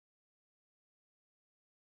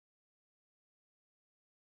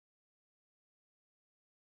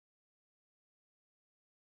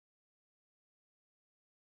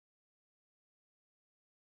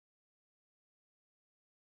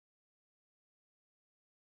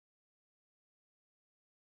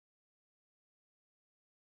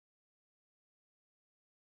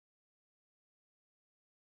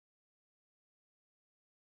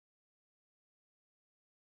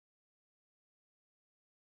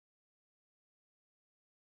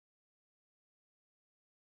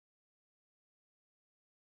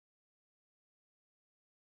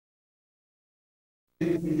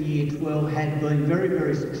in Year 12 had been very,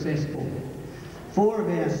 very successful. 4 of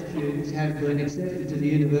our students have been accepted to the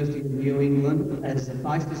University of New England as the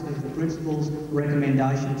basis of the principal's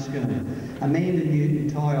recommendation scheme. Amanda Newton,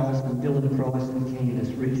 Ty Olsen, Dylan Price and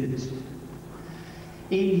Candice Richards.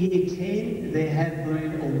 In Year 10, there have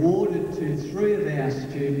been awarded to 3 of our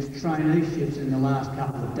students traineeships in the last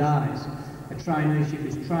couple of days. A traineeship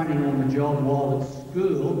is training on the job while at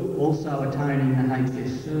school, also attaining the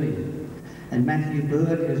HSC. And Matthew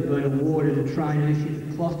Burke has been awarded a traineeship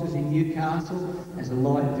at Closters in Newcastle as a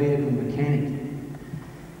light vehicle mechanic.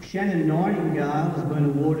 Shannon Nightingale has been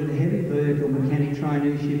awarded a heavy vehicle mechanic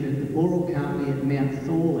traineeship at the Boral Company at Mount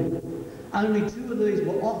Thorley. Only 2 of these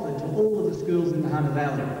were offered to all of the schools in the Hunter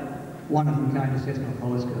Valley. One of them came to Cessnock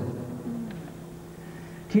High School.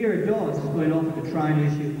 Kira Dodds has been offered a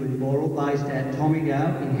traineeship with Boral based at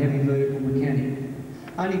Tommygale in heavy vehicle mechanic.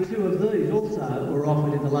 Only 2 of these also were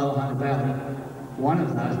offered in the Lower Hunter Valley. One of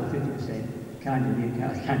those, or 50%, came to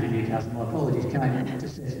Newcastle, my apologies, came to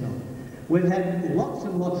Cessnock. We've had lots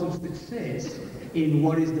and lots of success in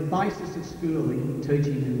what is the basis of schooling,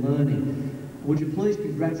 teaching and learning. Would you please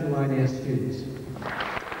congratulate our students?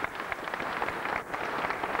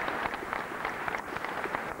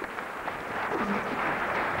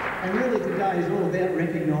 And really today is all about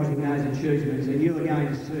recognising those achievements, and you are going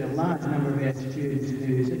to see a large number of our students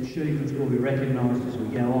whose achievements will be recognised as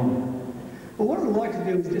we go on. But what I'd like to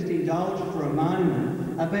do is just indulge for a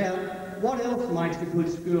moment about what else makes a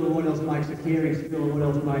good school, what else makes a caring school, what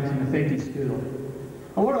else makes an effective school.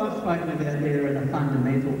 And what I've spoken about there are the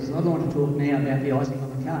fundamentals. I'd like to talk now about the icing on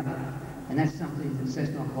the cake, and that's something that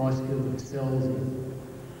Cessnock High School excels in.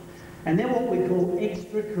 And they're what we call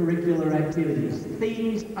extracurricular activities,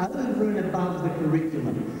 things over and above the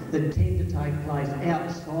curriculum that tend to take place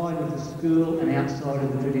outside of the school and outside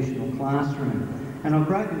of the traditional classroom. And I've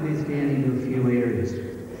broken this down into a few areas.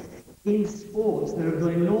 In sports, there have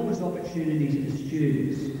been enormous opportunities for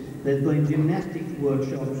students. There's been gymnastics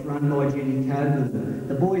workshops run by Jenny Coburn.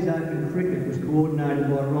 The boys' open cricket was coordinated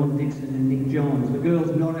by Ron Dixon and Nick Johns. The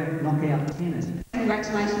girls' knockout tennis.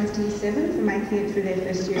 Congratulations to Year 7 for making it through their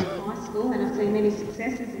first year of high school, and I've seen many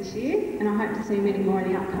successes this year, and I hope to see many more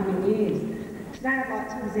in the upcoming years. Today I'd like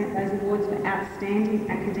to present those awards for outstanding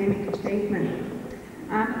academic achievement.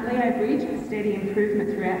 Leo Bridge for steady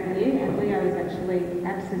improvement throughout the year, and Leo is actually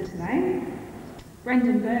absent today.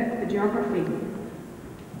 Brendan Burke for geography.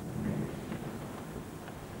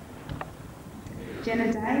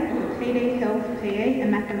 Jenna Day for PD, Health, PE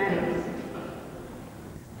and Mathematics.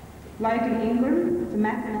 Logan Ingram for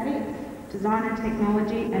Mathematics, Design and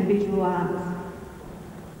Technology and Visual Arts.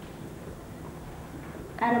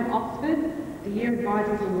 Adam Oxford, the Year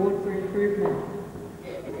Advisors Award for Improvement.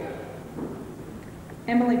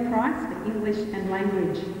 Emily Price for English and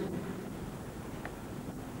Language.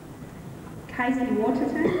 Casey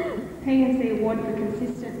Waterton, P&C Award for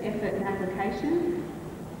Consistent Effort and Application.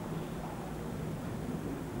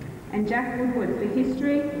 And Jack Woodward for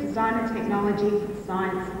History, Design and Technology,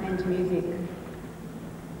 Science and Music.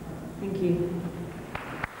 Thank you.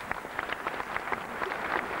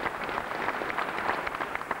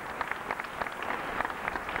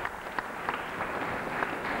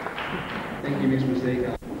 Thank you, Ms.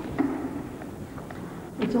 Mazika.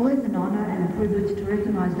 It's always an honour and a privilege to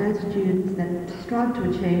recognise those students that strive to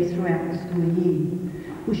achieve throughout the school year.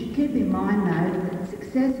 We should keep in mind, though, that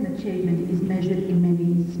success and achievement is measured in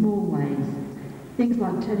many small ways. Things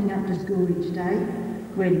like turning up to school each day,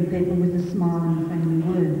 greeting people with a smile and a friendly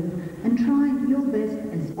word, and trying your best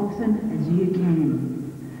as often as you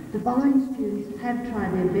can. The following students have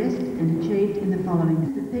tried their best and achieved in the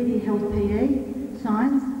following: the PD Health PE,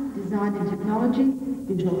 Science, Design and Technology,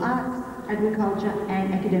 Visual Arts, Agriculture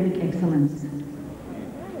and Academic Excellence.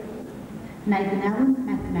 Nathan Allen,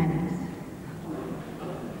 Mathematics.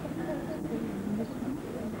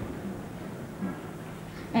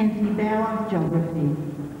 Anthony Bauer, Geography.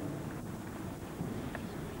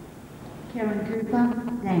 Karen Cooper,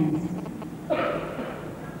 Dance.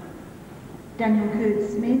 Daniel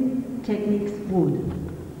Kurtz-Smith, Techniques, Wood.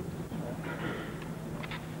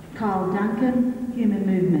 Kyle Duncan, Human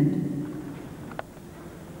Movement.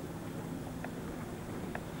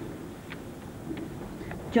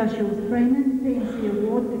 Joshua Freeman, P&C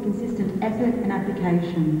Award for Consistent Effort and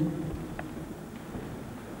Application.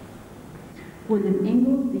 William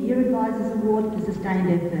Ingle, the Year Advisors Award for Sustained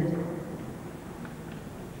Effort.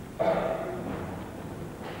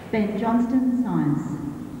 Ben Johnston, Science.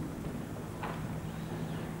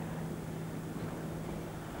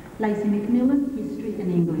 Lacey McMillan, History and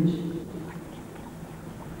English.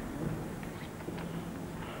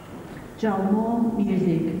 Joel Moore,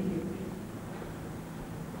 Music.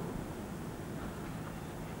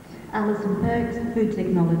 Alison Perks, Food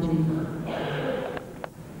Technology.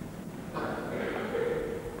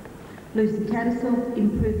 Lucy Cattersoff,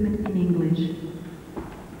 Improvement in English.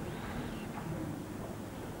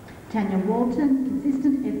 Tanya Walton,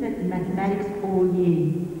 Consistent Effort in Mathematics all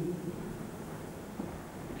year.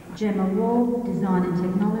 Gemma Wall, Design and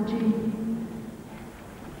Technology.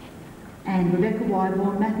 And Rebecca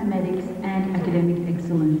Wyborn, Mathematics and Academic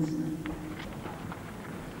Excellence.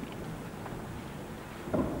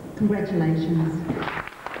 Congratulations.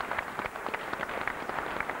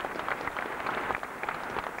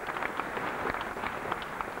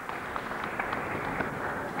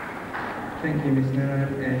 Thank you, Ms. Nano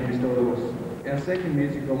and Mr. Lewis. Our second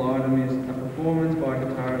musical item is a performance by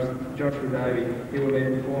guitarist Joshua Davey, who will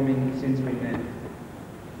be performing Since We Met.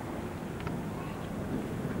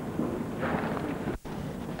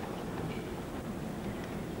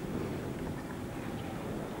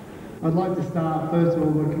 I'd like to start first of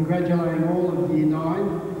all by congratulating all of Year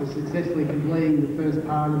 9 for successfully completing the first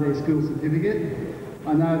part of their school certificate.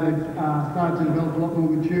 I know they've started to develop a lot more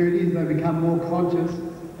maturity as they become more conscious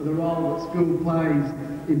of the role that school plays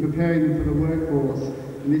in preparing them for the workforce.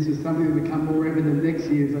 And this is something that will become more evident next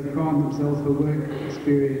year as they prime themselves for work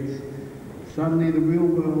experience. Suddenly the real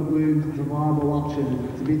world looms as a viable option.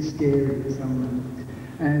 It's a bit scary for some of them.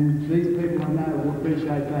 And these people I know will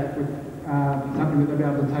appreciate that. Something that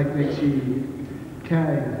they'll be able to take next year.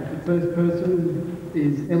 Okay, the first person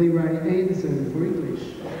is Ellie Ray Anderson for English.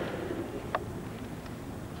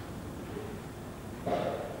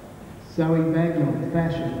 Zoe Bagnall,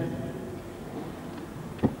 Fashion.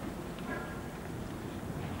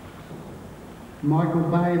 Michael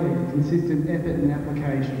Bailey, Consistent Effort and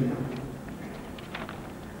Application.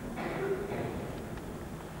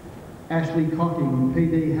 Ashley Cocking,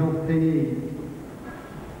 PD Health PE.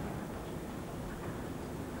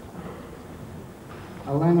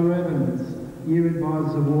 Alana Evans, Year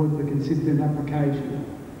Advisors Award for Consistent Application.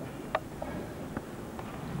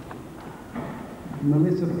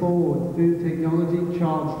 Melissa Ford, Food Technology,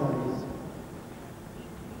 Child Studies.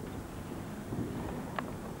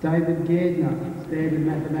 David Gardner, Standard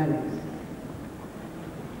Mathematics.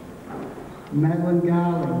 Madeline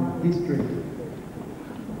Garland, History.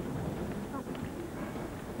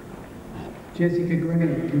 Jessica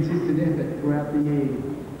Green, Consistent Effort throughout the year.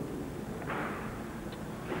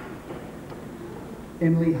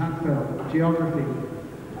 Emily Huckfeld, Geography.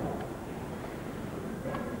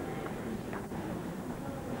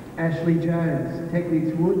 Ashley Jones,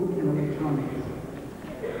 Technics Wood and Electronics.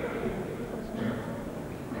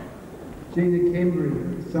 Gina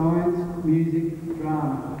Kembry, Science, Music,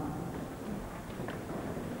 Drama.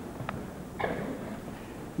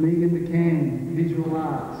 Megan McCann, Visual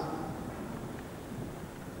Arts.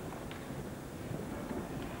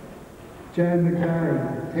 Joan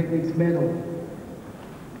McVeigh, Technics Medal.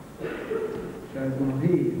 Shows not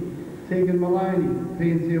here. Tegan Maloney,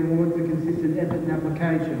 P&C Award for Consistent Effort and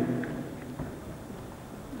Application.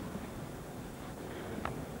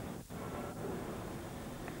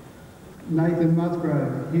 Nathan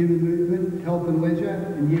Musgrove, Human Movement, Health and Leisure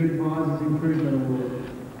and Year Advisors Improvement Award.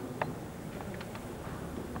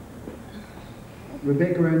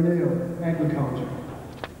 Rebecca O'Neill, Agriculture.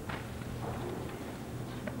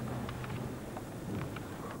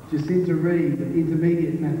 Jacinta Reid,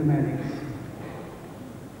 Intermediate Mathematics.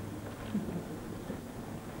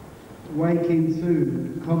 Wei Kim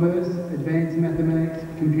Soo, Commerce, Advanced Mathematics,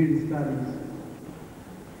 Computer Studies.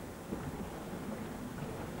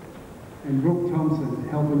 And Brooke Thompson,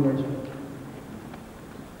 Health and Leisure.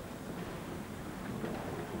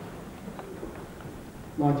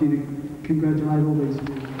 I'd like you to congratulate all these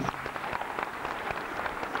students.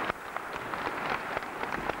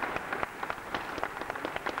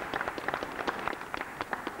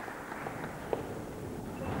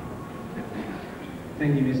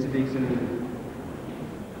 Thank you, Mr. Dixon.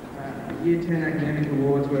 Year 10 academic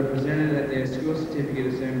awards were presented at their school certificate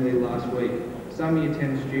assembly last week. Some Year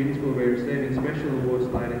 10 students will be receiving special awards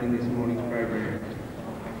later in this morning's program.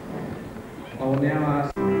 I will now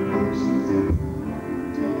ask...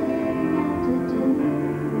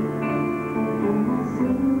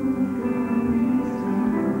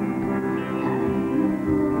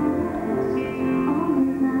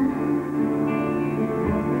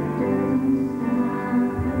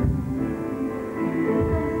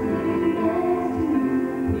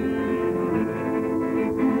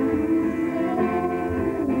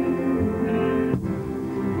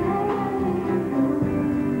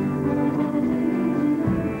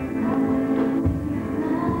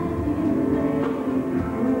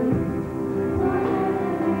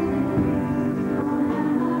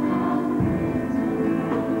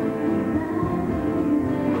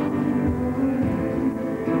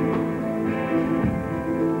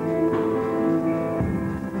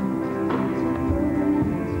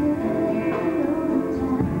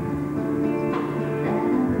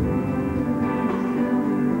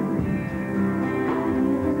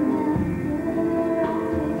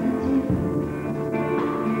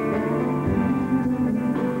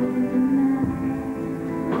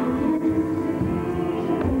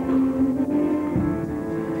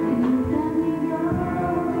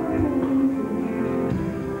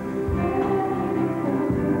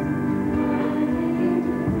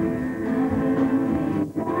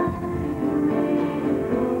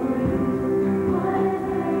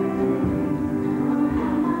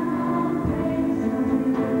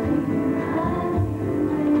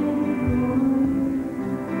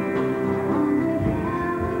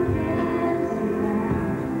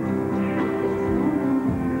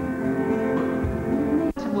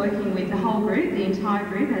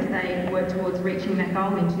 towards reaching that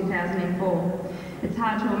goal in 2004. It's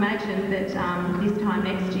hard to imagine that this time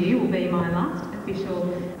next year will be my last official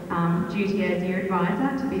duty as year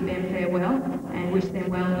advisor, to bid them farewell and wish them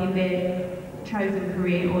well in their chosen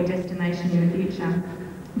career or destination in the future.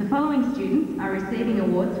 The following students are receiving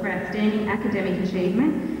awards for outstanding academic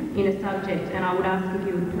achievement in a subject, and I would ask if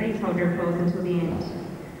you would please hold your applause until the end.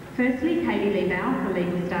 Firstly, Katie Lee Bell for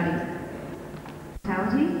Legal Studies.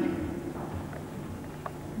 Hospitality.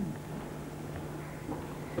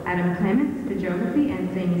 Adam Clements for Geography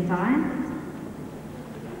and Senior Science.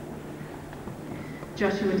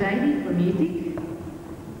 Joshua Davey for Music.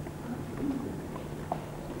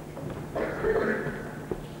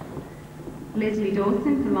 Leslie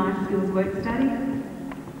Dawson for Life Skills Work Study.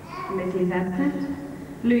 Leslie's absent.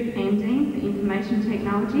 Luke Endine for Information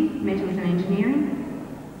Technology, Metals and Engineering.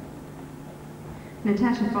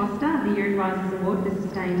 Natasha Foster, the Year Advisors Award for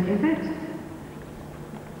Sustained Effort.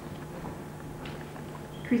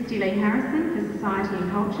 Christy Lee Harrison for Society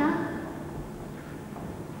and Culture.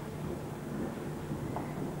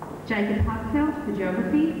 Jacob Huckfeld for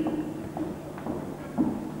Geography.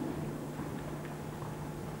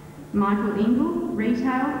 Michael Ingle,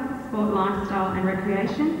 Retail, Sport, Lifestyle and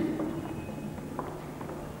Recreation.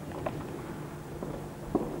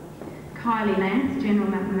 Kylie Lance, General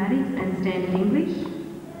Mathematics and Standard English.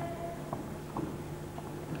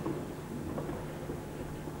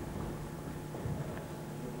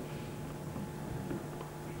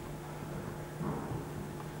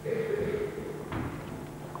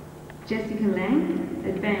 Jessica Lang,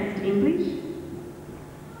 Advanced English.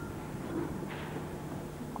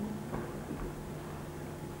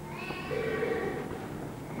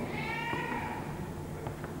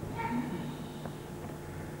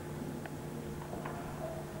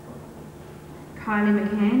 Kylie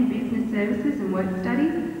McCann, Business Services and Work Study.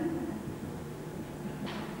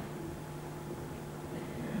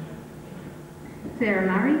 Sarah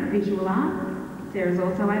Murray, Visual Art. Sarah's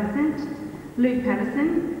also absent. Luke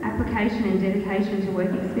Patterson, Application and Dedication to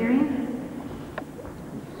Work Experience.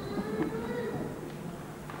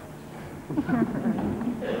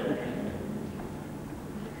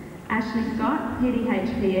 Ashley Scott,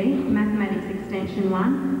 PDHPE, Mathematics Extension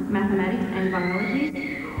 1, Mathematics and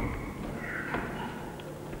Biology.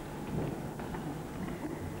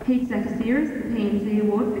 Pete Zakasiris, the PNC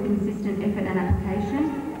Award for Consistent Effort and Application.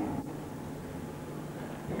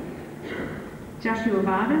 Joshua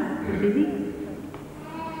Vardas for Physics.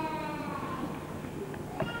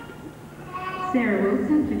 Sarah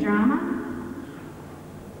Wilson for Drama.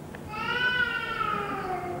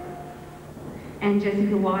 And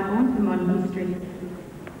Jessica Whitehorn for Modern History.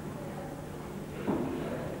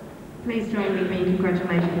 Please join with me in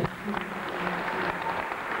congratulations.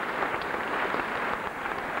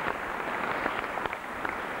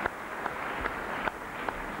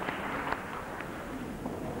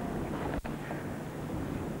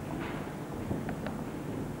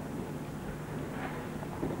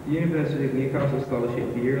 The University of Newcastle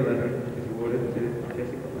Scholarship for Year 11 is awarded to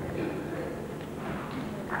Jessica Lang.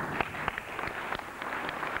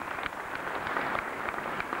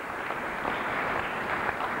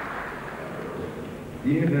 The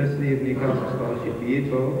University of Newcastle Scholarship for Year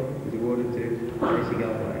 12 is awarded to Tracy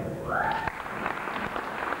Galloway.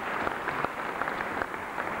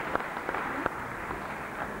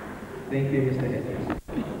 Thank you, Mr. Hedges.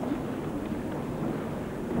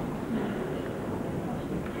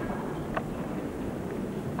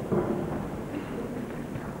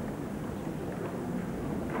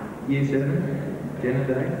 Year 7, Jenna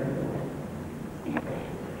Day.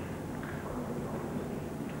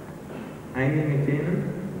 Amy McTiernan.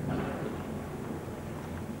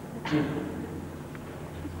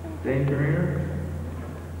 Dan Carino.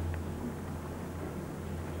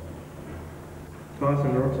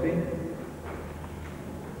 Tyson Roxby.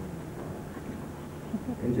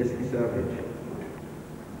 And Jessica Savage.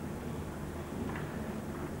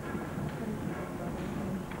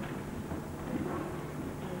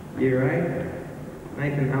 Year 8,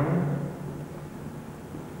 Nathan Allen.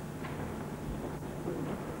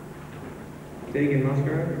 Tegan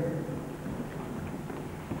Musgrove.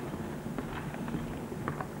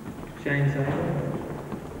 Shane Sager.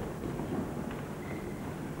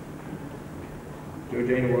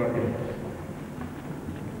 Georgina Whitehead.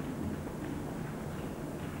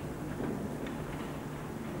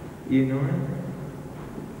 Year 9,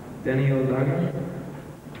 Danielle Duggan.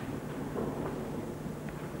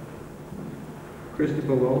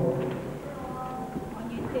 Christopher Law.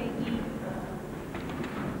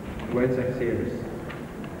 Wade Zakasiris.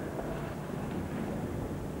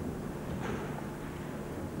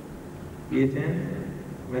 Year 10,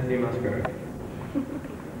 Matthew Musgrove.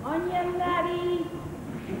 On your Maddie!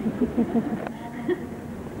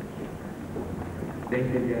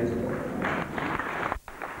 Thank you, guys.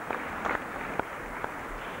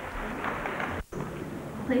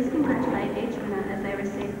 Please congratulate each winner as they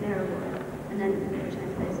receive their award and then return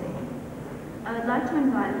to their seat. I would like to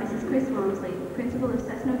invite Mrs. Chris Walmsley, Principal of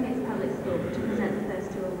Cessnock East Public School, to present the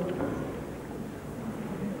first two awards.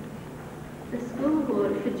 The School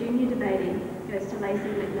Award for Junior Debating goes to Lacey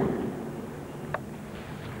McMillan.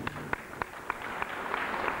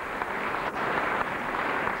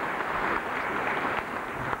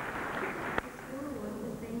 The School Award for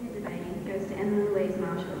Senior Debating goes to Emma Louise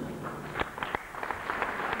Marshall.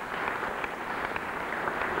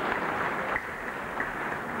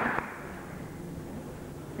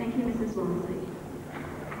 Thank you, Mrs. Walmsley.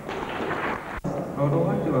 I would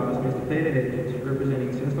like to ask Mr. Peter Hedges, representing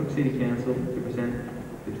Cessnock City Council, to present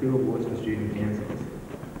the two awards for student councillors.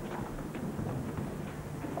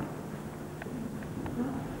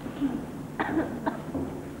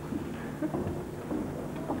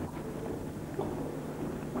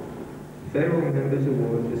 The Federal Members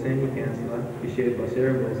Award for Senior Councillor is shared by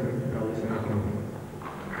Sarah Wilson and Alison McNaughton.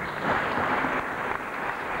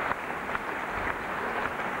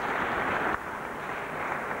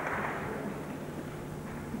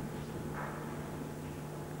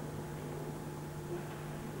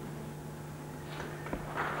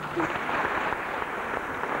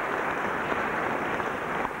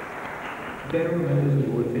 Federal Members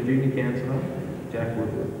Award for Junior Councillor, Jack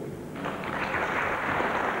Woodward.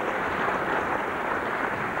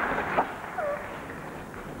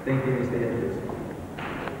 Thank you, Mr. Hedges.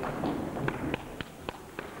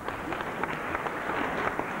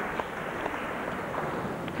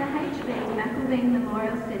 The HB McElveen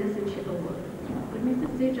Memorial Citizenship Award. Would Mr.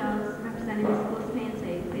 Sue Giles, representing the school's P&C,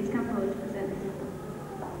 please come forward to present this award?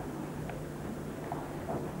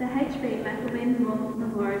 The HB McElveen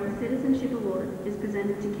Memorial Citizenship Award is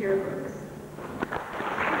presented to Kira Brooks.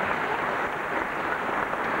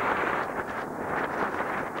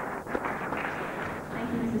 Thank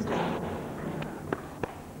you, Mrs. Giles.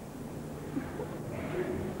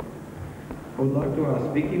 I would like to ask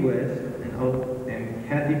Vicky West and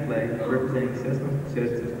Kathy Flagg, representing Cessnock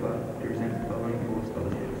Services Club, to present the following four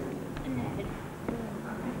scholarships.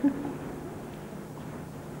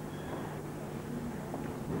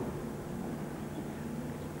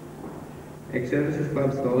 Ex-Services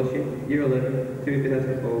Club Scholarship, Year 11,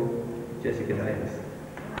 2004, Jessica Davis.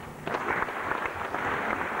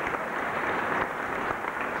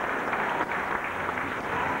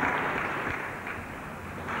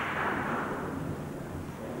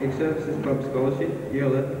 Ex-Services Club Scholarship, Year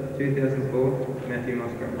 11, 2004, Matthew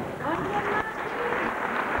Musgrove.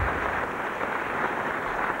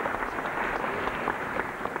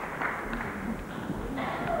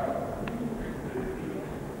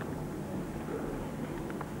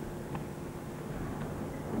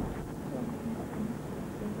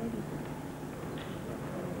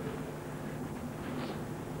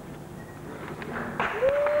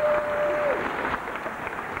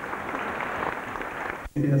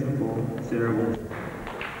 Sarah Wilson.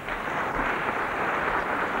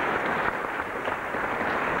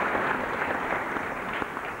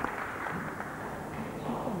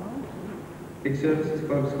 Ex-Services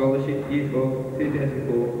Club Scholarship, Year 12,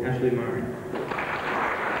 2004, Ashley Murray.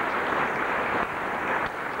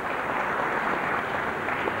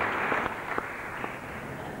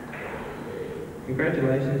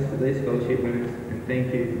 Congratulations to these scholarship winners, and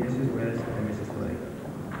thank you, Mrs. West and Mrs. Lee.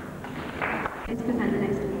 Please present the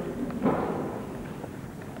next award.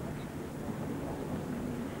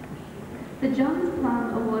 The Johns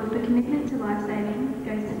Plum Award for Commitment to Lifesaving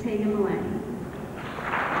goes to Tegan Mullane.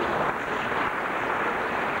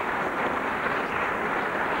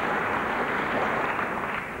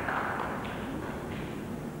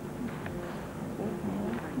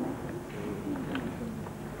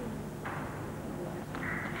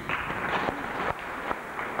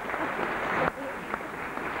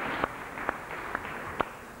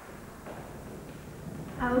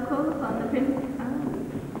 I will call upon the principal.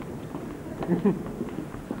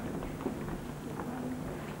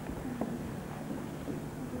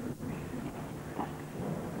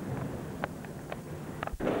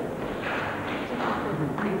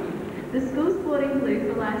 The school sporting blue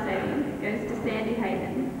for lifesaving goes to Sandy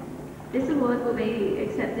Hayden. This award will be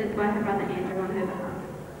accepted by her brother Andrew on her behalf.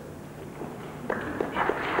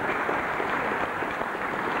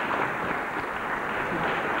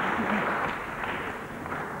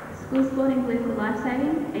 School sporting blue for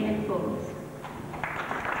lifesaving, Ian Forbes.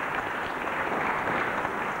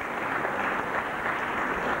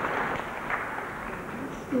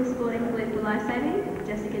 School Sporting Blue for Lifesaving,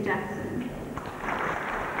 Jessica Jackson.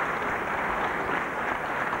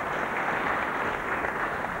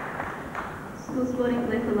 School Sporting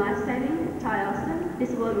Blue for Lifesaving, Ty Austin.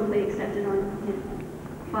 This award will be accepted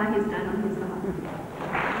by his dad on his behalf.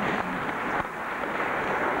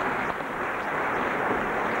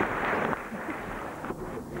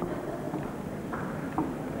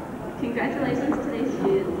 Congratulations to these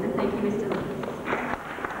students and thank you, Mr. Lewis.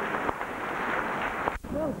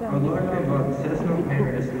 I would like to invite the Cessnock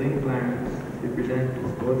Mayoress Lee Clarence to present the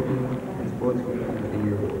Sportsman and Sportswoman of the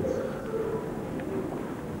Year Awards.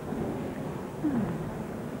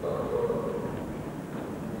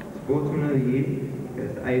 Sportsman of the Year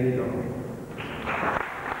goes to Ada Donnelly.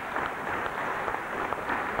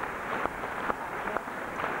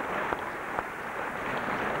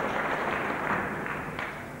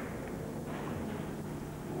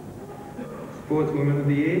 Sportswoman of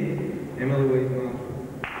the Year, Emma Louise Marshall.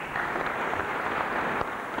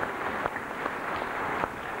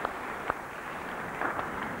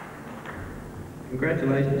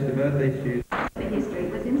 Congratulations to both these students. For history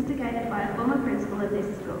was instigated by a former principal of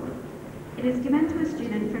this school. It is given to a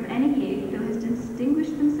student from any year who has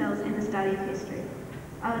distinguished themselves in the study of history.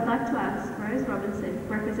 I would like to ask Rose Robinson,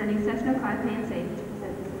 representing Cessnock IPNC, to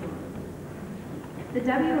present this award. The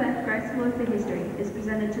WF Grace Award for History is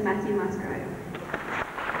presented to Matthew Musgrove.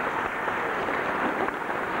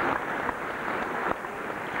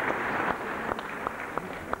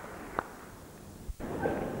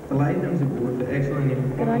 The Latham's Award for Excellence in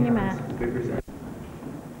Performing Arts will be presented.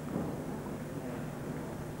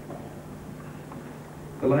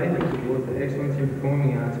 The Latham's Award for Excellence in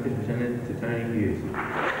Performing Arts is presented to Tony Hughes.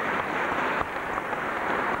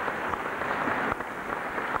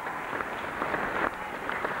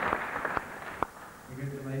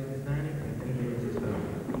 Congratulations, Tony, and thank you, Mrs. Bell.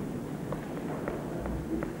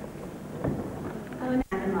 Sound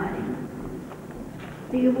and Lighting.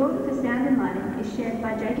 The award for Sound and Lighting is shared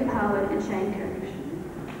by Jacob Harwood and Shane Kirsch.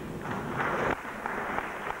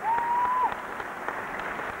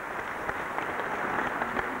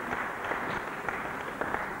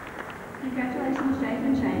 Congratulations, Jake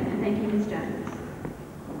and Shane, and thank you, Ms. Jones.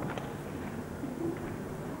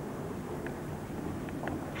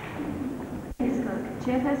 Ms. Cook,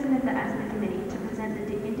 Chairperson of the ASMA Committee, to present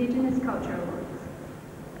the Indigenous Culture Awards.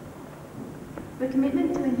 For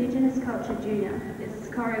commitment to Indigenous Culture Junior, this is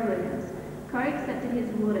Corey Williams. Corey accepted his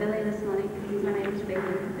award earlier this morning because he's unable to be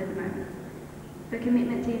here at the moment. For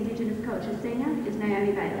commitment to Indigenous Culture Senior is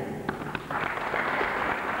Naomi Bailey.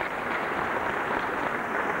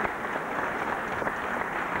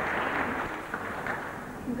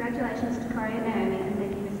 Congratulations to Corey and Naomi, and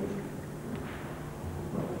thank you, Mrs.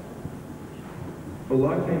 I would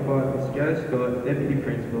like to invite Ms. Jo Scott, Deputy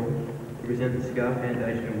Principal, to present the SCAR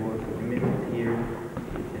Foundation Award for commitment to Year 10.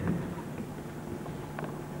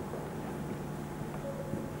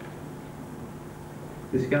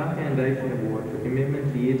 The SCAR Foundation Award for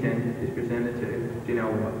commitment to Year 10 is presented to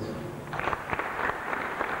Janelle Watts.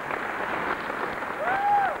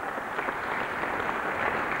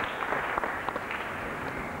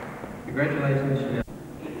 Congratulations,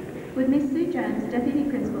 Janelle. Would Miss Sue Jones, Deputy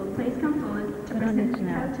Principal, please come forward to present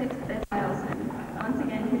Caltech's best Tyson. Once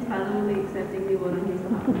again, his father will be accepting the award on his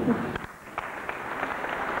behalf.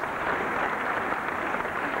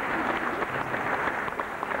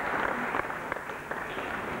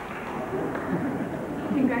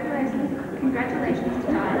 Congratulations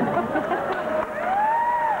to Tyler.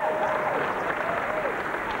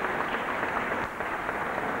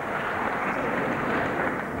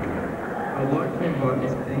 I'd like to invite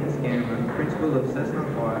Ms. Tegan Scanlon, Principal of Cessnock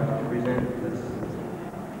High, to present the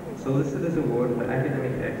Solicitor's Award for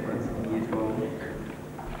Academic Excellence in Year 12.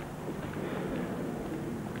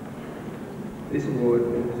 This award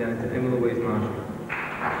is presented to Emma Louise Marshall.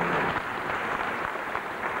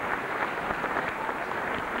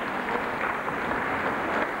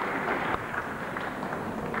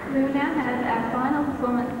 We will now have our final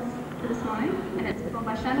performance for this morning, and it's performed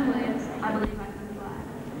by Shannon Williams, I Believe I Can Fly.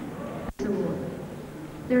 Award.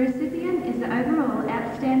 The recipient is the overall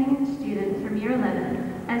outstanding student from Year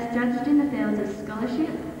 11, as judged in the fields of scholarship,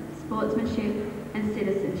 sportsmanship, and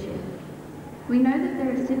citizenship. We know that the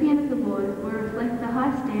recipient of the award will reflect the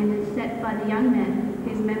high standards set by the young men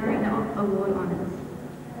whose memory the award honours.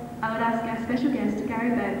 I would ask our special guest,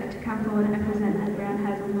 Gary Burke, to come forward and present the Brown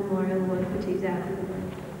Hazel Memorial Award for 2000.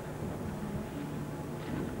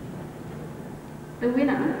 The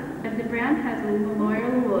winner of the Brown Hazel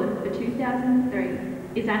Memorial Award for 2003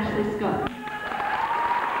 is Ashley Scott.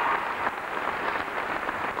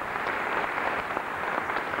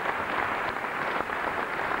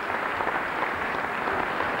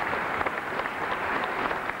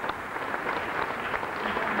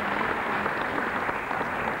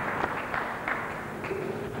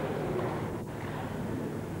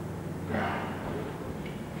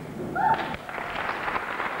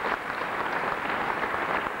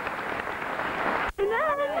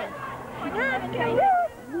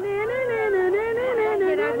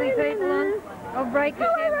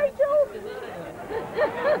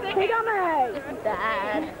 Tegan, mate.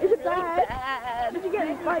 Bad. Is it bad? Bad. Did you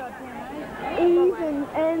get like E's and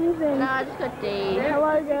N's and... No, I just got D's.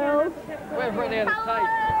 Hello, girls. We've run out of tape.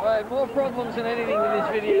 Right, more problems than anything with this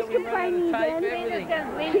video. She's We've run out of tape, everything.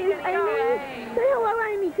 Here's Amy. Say hello,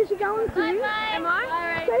 Amy, because you're going to. Am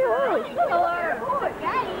I? Say hello. Hello.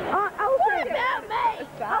 Alison. About me.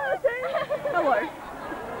 Alison. Hello.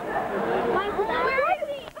 Where is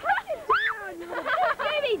he?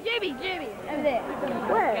 Jimmy. Over there.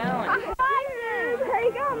 Where? How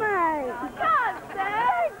you going, mate?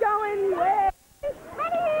 Can't go anywhere. Say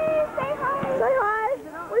hi. Say hi.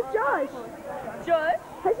 Where's Josh? Josh?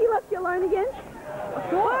 Has he left you alone again?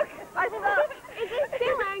 Look, I stopped. Is he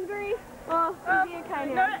still angry? Oh, is he okay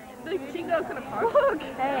now? No, the chick girl's gonna post. Look.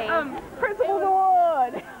 Hey. Principal's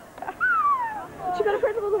award. She got a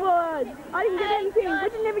principal's award. I didn't get anything. We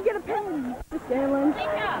didn't even get a pen. Miss Scanlon.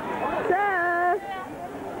 Sir.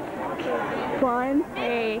 Fine.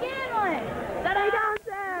 Hey. Hey,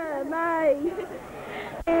 dancer, mate.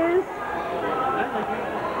 Is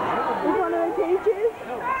one of the teachers.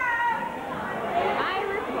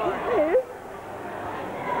 Who?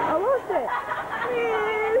 I lost it.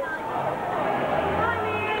 Miss.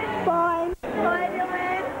 Fine. Hi,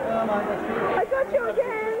 Dylan. I got you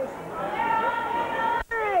again.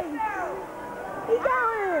 Hey. How you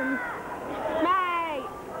going? Mate.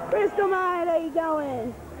 Bristol, mate, how you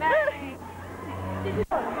going? Mate.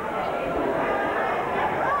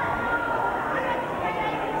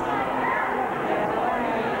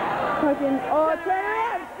 Fucking, oh, turn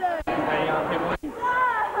around, sir.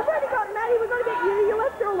 I've already got Maddie, we've got to get you. You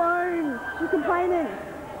left her alone. She's complaining.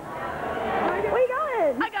 Where are you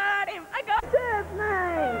going? I got him. I got Surf,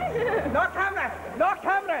 mate. No camera! No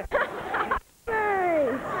camera!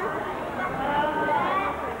 Mate.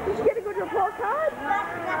 Did you get a good report card?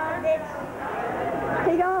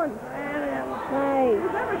 Keep going. Mate.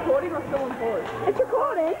 Is that recording or still on pause? It's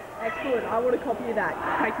recording. Excellent. I want a copy of that.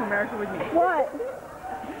 Take to America with me. What?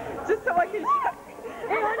 Just so I can show.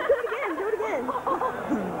 Hang on, do it again. Do it again.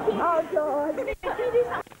 Oh, God.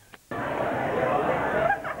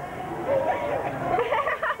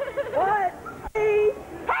 What? Hey!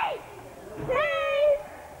 Hey! Hey!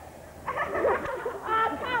 Oh,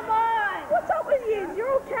 come on! What's up with you? You're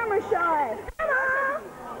all camera shy.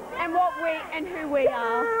 Emma! And who we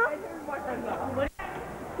are.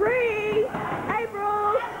 Bree!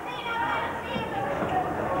 April!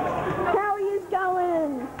 How are you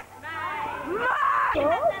going?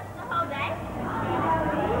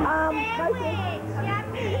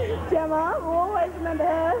 Gemma, we'll always remember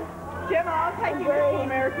her. Gemma, I'll take you to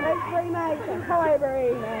America. Those three mates. Hello,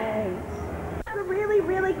 Bree, mates. The really,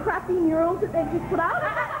 really crappy murals that they've just put up.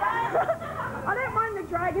 I don't mind the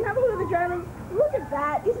dragon. Have a look at the dragon. Look at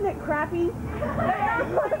that. Isn't it crappy? Have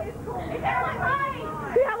a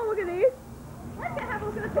look at this. Let's go have a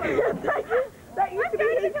look at the toilet. That used to be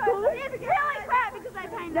his toilet. It's really crap because I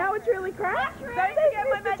painted. Now it's really crap. Don't forget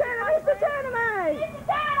my magic Mr. Turner, mate. Mr.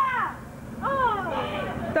 Turner!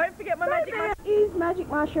 Oh! Don't forget my magic mushroom. Is magic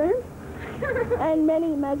mushroom and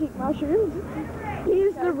many magic mushrooms.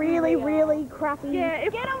 Here's the really, really crappy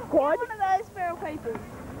quad. Get one of those feral people.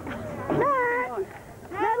 Nat!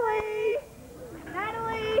 Natalie!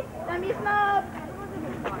 Natalie! Don't be a snob!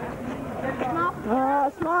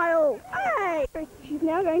 Oh, smile! Hey! She's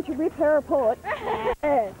now going to rip her report.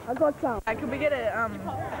 Yeah, I got some. Could we get a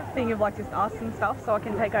thing of like just us and stuff so I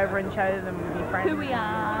can take over and show them your friends? Who we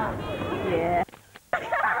are. Yeah.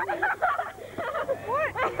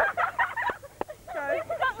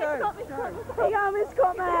 Here you go, Miss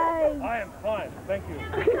Courtney. I am fine, thank you.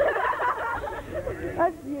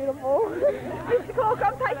 That's beautiful. Mr. Cork,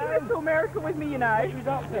 I'm taking this to America with me, you know.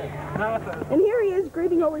 And here he is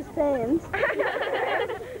greeting all his fans.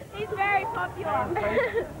 He's very popular.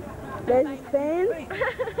 There's his fans.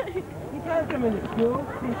 You can't come into school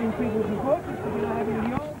teaching people's reports because you don't have any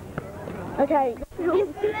yours. Okay.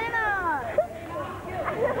 Mr. Leonard!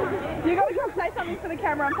 You got to come say something to the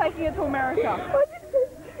camera. I'm taking it to America.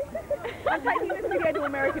 I'm taking this video to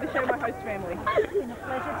America to show my host family. It's been a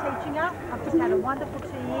pleasure teaching her. I've just had a wonderful 2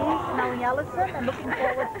 years knowing Alison and looking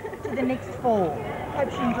forward to the next 4.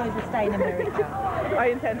 Hope she enjoys the stay in America. I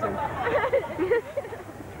intend to.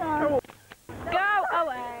 Go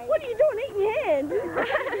away! What are you doing eating your hand?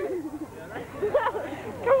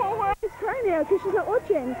 Come on, why is crying now? Because she's not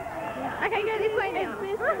watching. Okay, go this way now.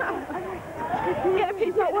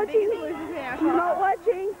 She's not watching. She's not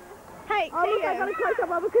watching. Hey, Oh, look, I got a close-up of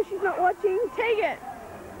her because she's not watching. Tegan!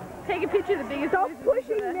 Take a picture of the biggest... Stop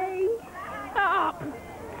pushing me. Stop!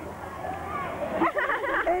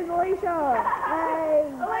 There's Alicia.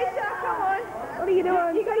 Hey. Alicia, come on. What are you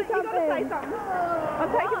doing? You got to say something. something.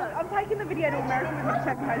 I'm taking the video to America with my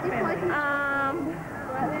second host family.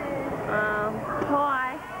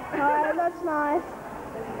 Hi. Hi, that's nice.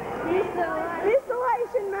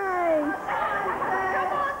 Distillation, mate.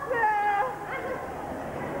 Come on, sir.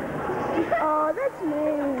 Oh, that's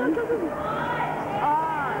mean.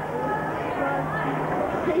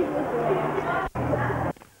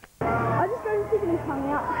 I just don't think he's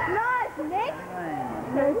coming up. Nice, next.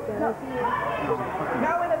 No, not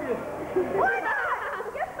No interview. Why not?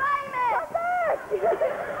 You're famous. Come back.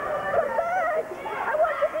 Come back. I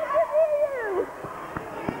want to interview you.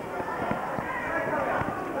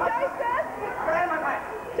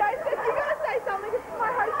 Joseph, you gotta say something. This is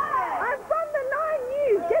my host family. I'm from the 9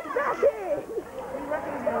 News. Get back in.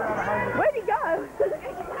 Where'd he go?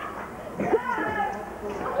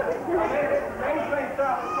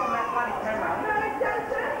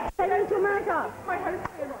 Heading to America. My host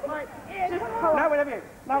family. No interview.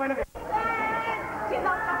 No interview.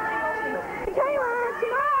 Kayla,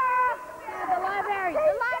 tomorrow. The library. The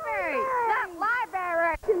library. That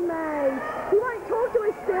library. Mate, he won't talk to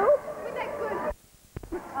us still.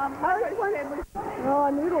 Oh,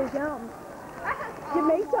 noodles, yum. Give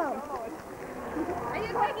me some. Are you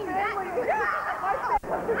taking that?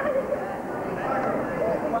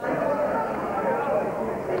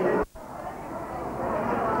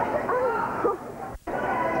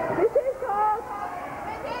 This is called.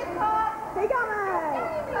 Tegan.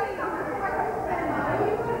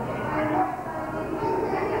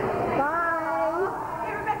 Bye.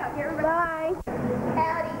 Bye.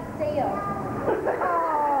 Howdy, see ya.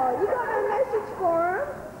 Oh, you got a message for him?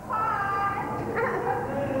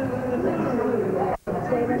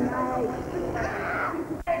 Stephen, mate.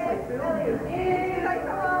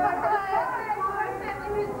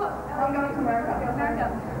 I'm going to America.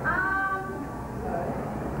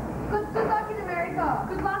 Good luck in America.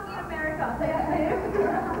 Good luck in America.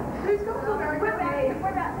 Who's going to America?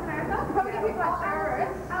 We're about to America. Probably going to be quite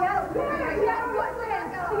terrorists. Seattle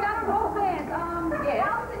rock band.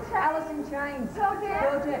 Yeah. Alice in Chains.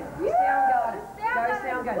 Georgia. Soundgarden. Go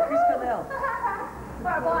Soundgarden. Chris Cornell.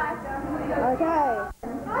 Bye. Okay.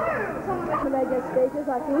 One of our guest speakers,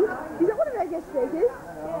 I think. Is that one of our guest speakers?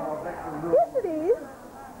 Yes, it is.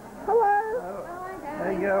 Hello. How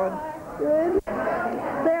you going? Good.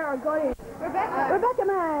 There, I got him. Rebecca,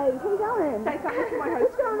 mate. How you going? Say something to my host.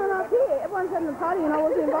 What's going on up here? Everyone's having a party and I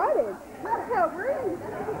wasn't invited. How rude.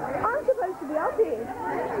 I'm supposed to be up here.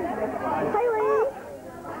 Hayley.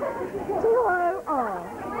 Say hello. Oh.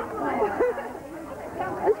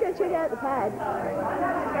 Let's go check out the pad.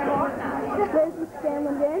 There's Miss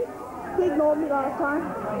Scanlon again. He ignored me last time.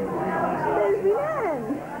 There's me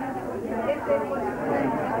nan.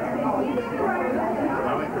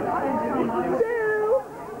 Sue.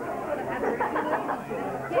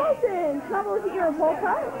 Tyson, can I have a look at your report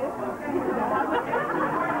card?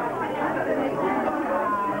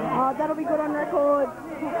 Oh, that'll be good on record.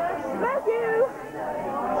 Matthew.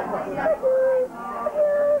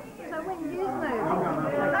 So when you move,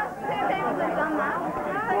 us two people have done that.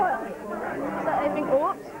 What? So they've been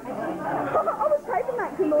oops. I was taping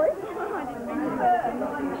that, Kimberly.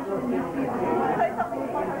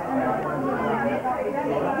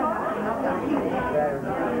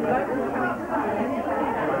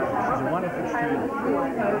 She's a wonderful student.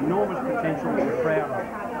 Enormous potential to be proud of.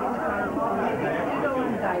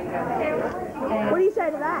 What do you say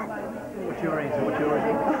to that? What's your answer? What's your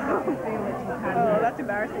answer? Oh, that's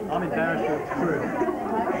embarrassing. I'm embarrassed that it's true.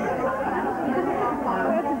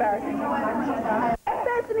 That's embarrassing.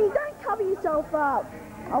 Bethany, don't cover yourself up.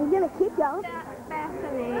 I'm gonna kick you.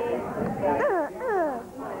 Bethany.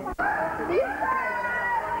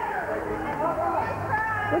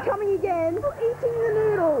 We're coming again. We're eating the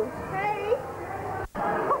noodles. Hey.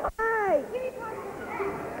 Hey.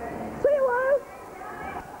 Say hello.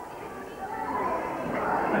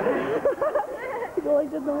 He really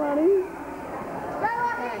did the money.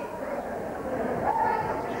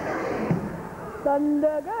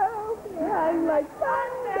 Thunder girl, I'm like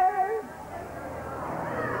thunder.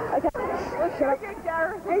 Okay. Shut up.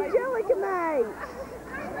 Angelica, mate.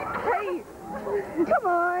 Hey, come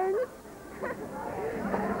on.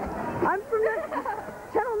 I'm from the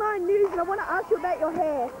Channel 9 News and I want to ask you about your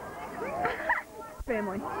hair.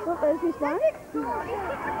 Family. What, there's Miss White?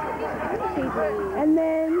 And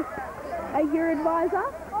then your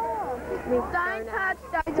advisor? Don't touch,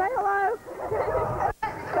 don't. Say hello.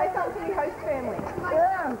 Say something to your host family.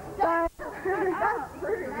 Yeah. That's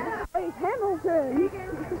rude. Hey, Hamilton.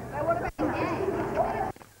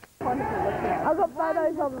 I've got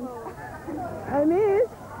photos of them. Oh, Miss.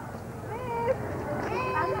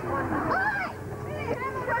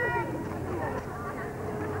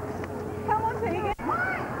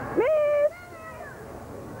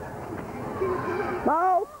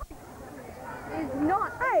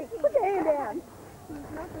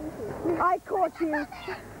 cheers.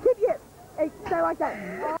 Keep your, stay like that.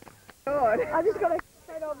 Oh, God. I just got to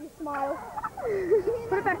shade off your smile.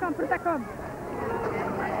 Put it back on, put it back on.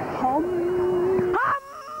 Hum.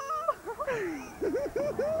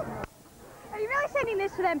 Are you really sending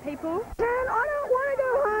this to them people? Man, I don't want to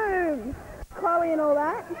go home. Chloe and all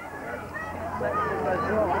that.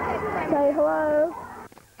 Say hello.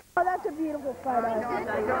 Oh, that's a beautiful photo.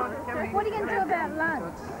 What are you going to do about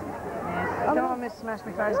lunch? I don't want to smash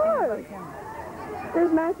my face. No.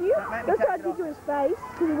 There's Matthew. Let's touch you to his face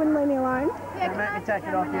because he wouldn't leave me alone. Yeah, make me take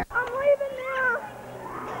it off you. I'm leaving now.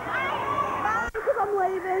 Because I'm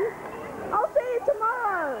leaving. I'll see you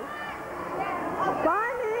tomorrow.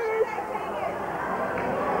 Bye, miss.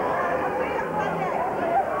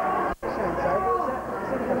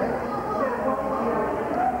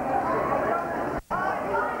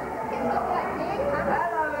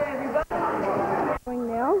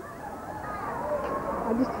 Now,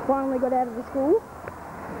 I just finally got out of the school.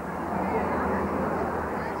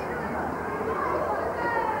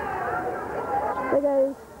 There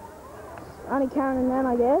goes Auntie Karen and Nan,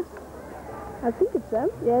 I guess. I think it's them.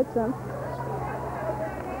 Yeah, it's them.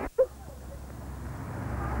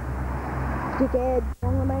 Dickhead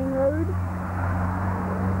on the main road.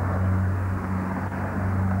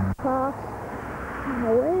 Park.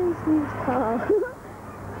 Oh, where's his car?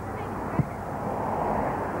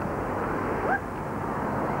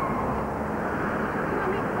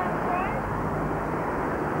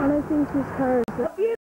 I don't think his car